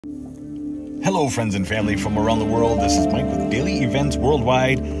Hello friends and family from around the world, this is Mike with Daily Events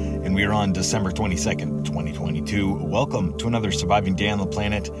Worldwide, and we are on December 22nd, 2022. Welcome to another surviving day on the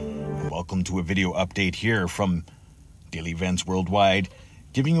planet, and welcome to a video update here from Daily Events Worldwide,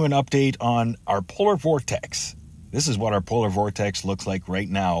 giving you an update on our polar vortex. This is what our polar vortex looks like right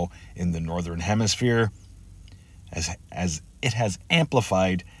now in the northern hemisphere, as it has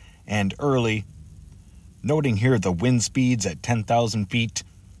amplified and early. Noting here the wind speeds at 10,000 feet,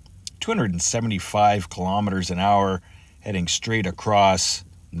 275 kilometers an hour, heading straight across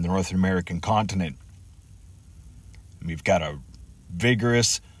the North American continent. We've got a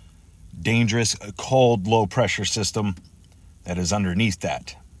vigorous, dangerous, cold, low-pressure system that is underneath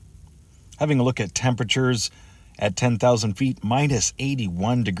that. Having a look at temperatures at 10,000 feet, minus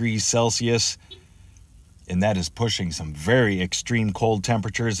 81 degrees Celsius, and that is pushing some very extreme cold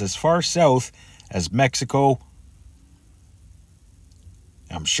temperatures as far south as Mexico.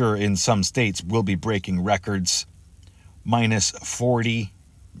 I'm sure in some states we'll be breaking records. Minus 40,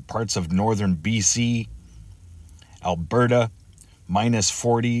 parts of northern BC, Alberta, minus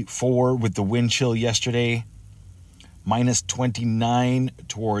 44 with the wind chill yesterday, minus 29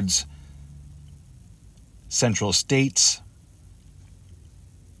 towards central states,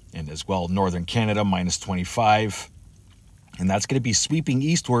 and as well northern Canada, minus 25. And that's going to be sweeping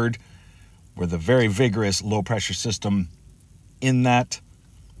eastward with a very vigorous low pressure system in that.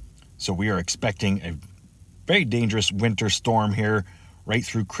 So we are expecting a very dangerous winter storm here right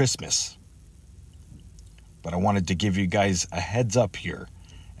through Christmas. But I wanted to give you guys a heads up here,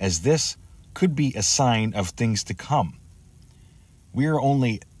 as this could be a sign of things to come. We are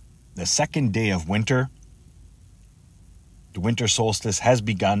only the second day of winter. The winter solstice has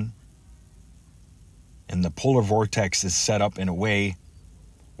begun, and the polar vortex is set up in a way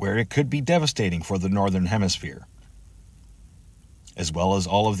where it could be devastating for the northern hemisphere, as well as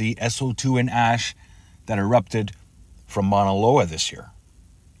all of the SO2 and ash that erupted from Mauna Loa this year,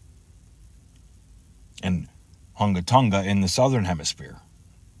 and Hunga Tonga in the southern hemisphere.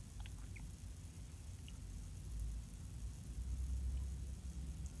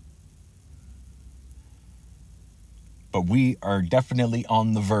 But we are definitely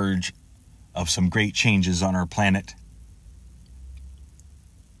on the verge of some great changes on our planet.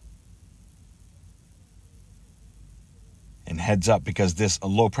 And heads up, because this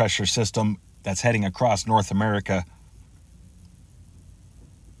low pressure system that's heading across North America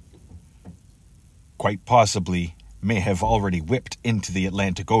quite possibly may have already whipped into the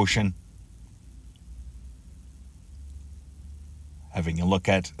Atlantic Ocean. Having a look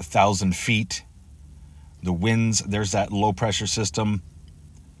at 1,000 feet, the winds, there's that low pressure system.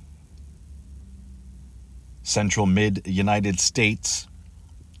 Central mid United States.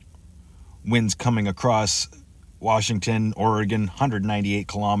 Winds coming across Washington, Oregon, 198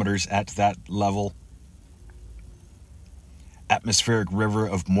 kilometers at that level. Atmospheric river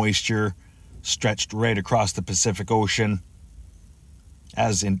of moisture stretched right across the Pacific Ocean,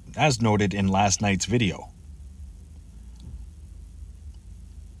 as noted in last night's video.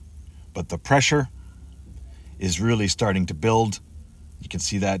 But the pressure is really starting to build. You can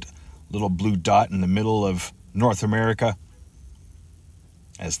see that little blue dot in the middle of North America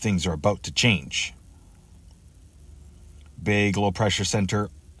as things are about to change. Big low pressure center,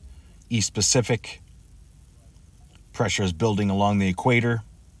 East Pacific. Pressure is building along the equator.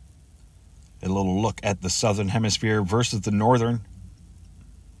 A little look at the southern hemisphere versus the northern.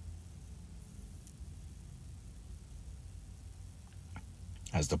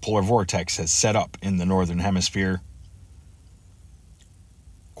 As the polar vortex has set up in the northern hemisphere.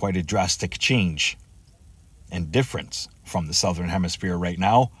 Quite a drastic change and difference from the southern hemisphere right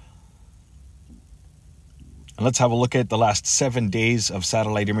now. And let's have a look at the last 7 days of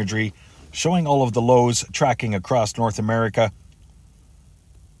satellite imagery, showing all of the lows tracking across North America.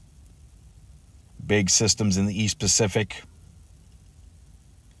 Big systems in the East Pacific.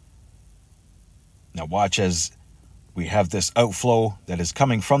 Now watch as we have this outflow that is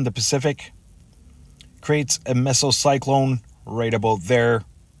coming from the Pacific. Creates a mesocyclone right about there,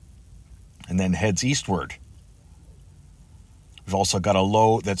 and then heads eastward. We've also got a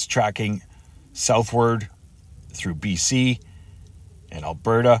low that's tracking southward through BC and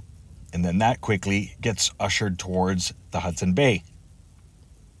Alberta, and then that quickly gets ushered towards the Hudson Bay.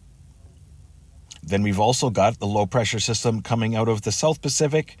 Then we've also got the low pressure system coming out of the South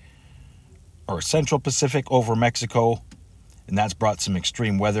Pacific or Central Pacific over Mexico, and that's brought some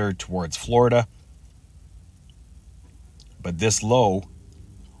extreme weather towards Florida. But this low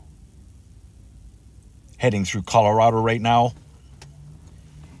heading through Colorado right now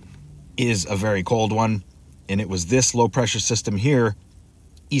is a very cold one. And it was this low pressure system here,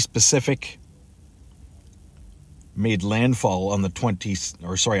 East Pacific, made landfall on the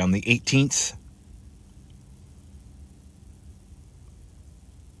 18th.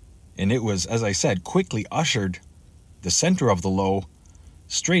 And it was, as I said, quickly ushered the center of the low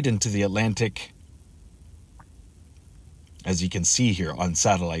straight into the Atlantic, as you can see here on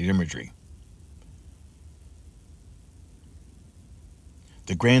satellite imagery.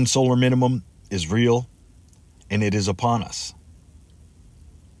 The grand solar minimum is real, and it is upon us.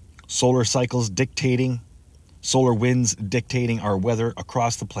 Solar cycles dictating, solar winds dictating our weather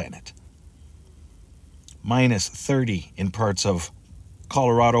across the planet. Minus 30 in parts of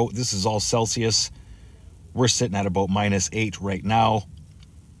Colorado. This is all Celsius. We're sitting at about minus 8 right now.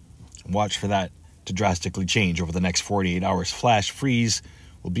 Watch for that to drastically change over the next 48 hours. Flash freeze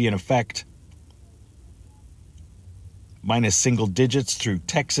will be in effect. Minus single digits through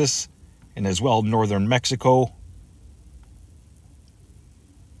Texas and as well northern Mexico.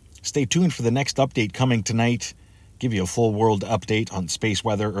 Stay tuned for the next update coming tonight. Give you a full world update on space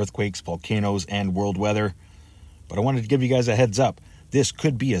weather, earthquakes, volcanoes, and world weather. But I wanted to give you guys a heads up. This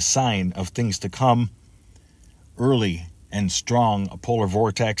could be a sign of things to come. Early and strong a polar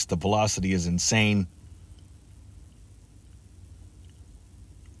vortex. The velocity is insane.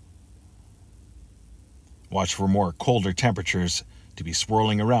 Watch for more colder temperatures to be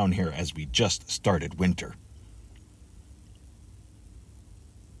swirling around here as we just started winter.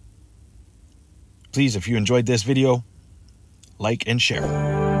 Please, if you enjoyed this video, like and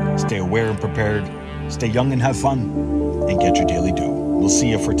share. Stay aware and prepared. Stay young and have fun. And get your daily dew. We'll see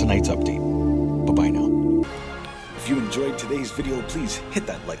you for tonight's update. Bye-bye now. If you enjoyed today's video, please hit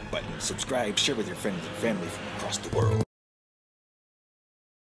that like button, subscribe, share with your friends and family from across the world.